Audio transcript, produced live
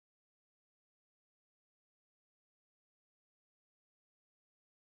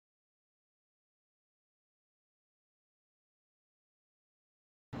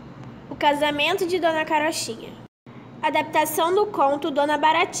Casamento de Dona Carochinha. Adaptação do conto Dona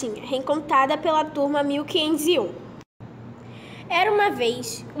Baratinha, reencontada pela turma 1501. Era uma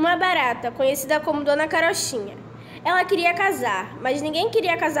vez uma barata conhecida como Dona Carochinha. Ela queria casar, mas ninguém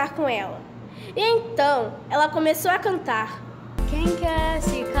queria casar com ela. E então ela começou a cantar. Quem quer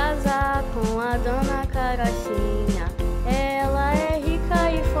se casar com a Dona Carochinha? Ela é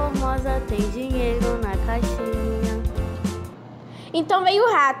rica e formosa, tem dinheiro na caixinha. Então veio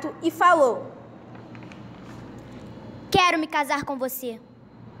o rato e falou: Quero me casar com você.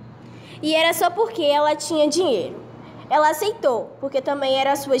 E era só porque ela tinha dinheiro. Ela aceitou, porque também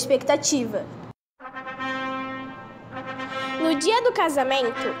era a sua expectativa. No dia do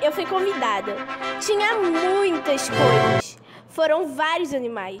casamento, eu fui convidada. Tinha muitas coisas. Foram vários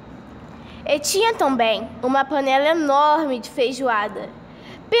animais. E tinha também uma panela enorme de feijoada.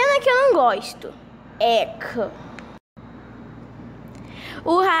 Pena que eu não gosto. Eca.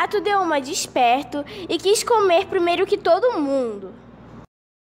 O rato deu uma de esperto e quis comer primeiro que todo mundo.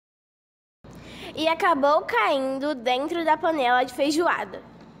 E acabou caindo dentro da panela de feijoada.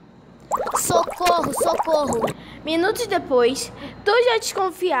 Socorro, socorro! Minutos depois, todos já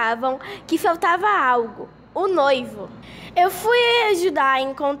desconfiavam que faltava algo: o noivo. Eu fui ajudar a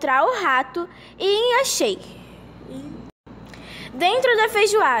encontrar o rato e achei dentro da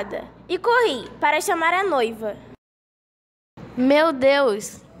feijoada e corri para chamar a noiva. Meu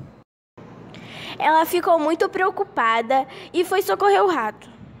Deus! Ela ficou muito preocupada e foi socorrer o rato.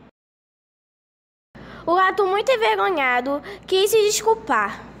 O rato, muito envergonhado, quis se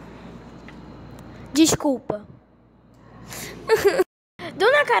desculpar. Desculpa.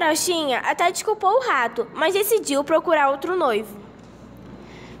 Dona Carochinha até desculpou o rato, mas decidiu procurar outro noivo.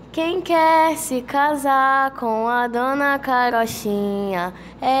 Quem quer se casar com a Dona Carochinha?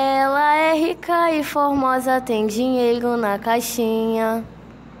 Ela é rica e formosa, tem dinheiro na caixinha.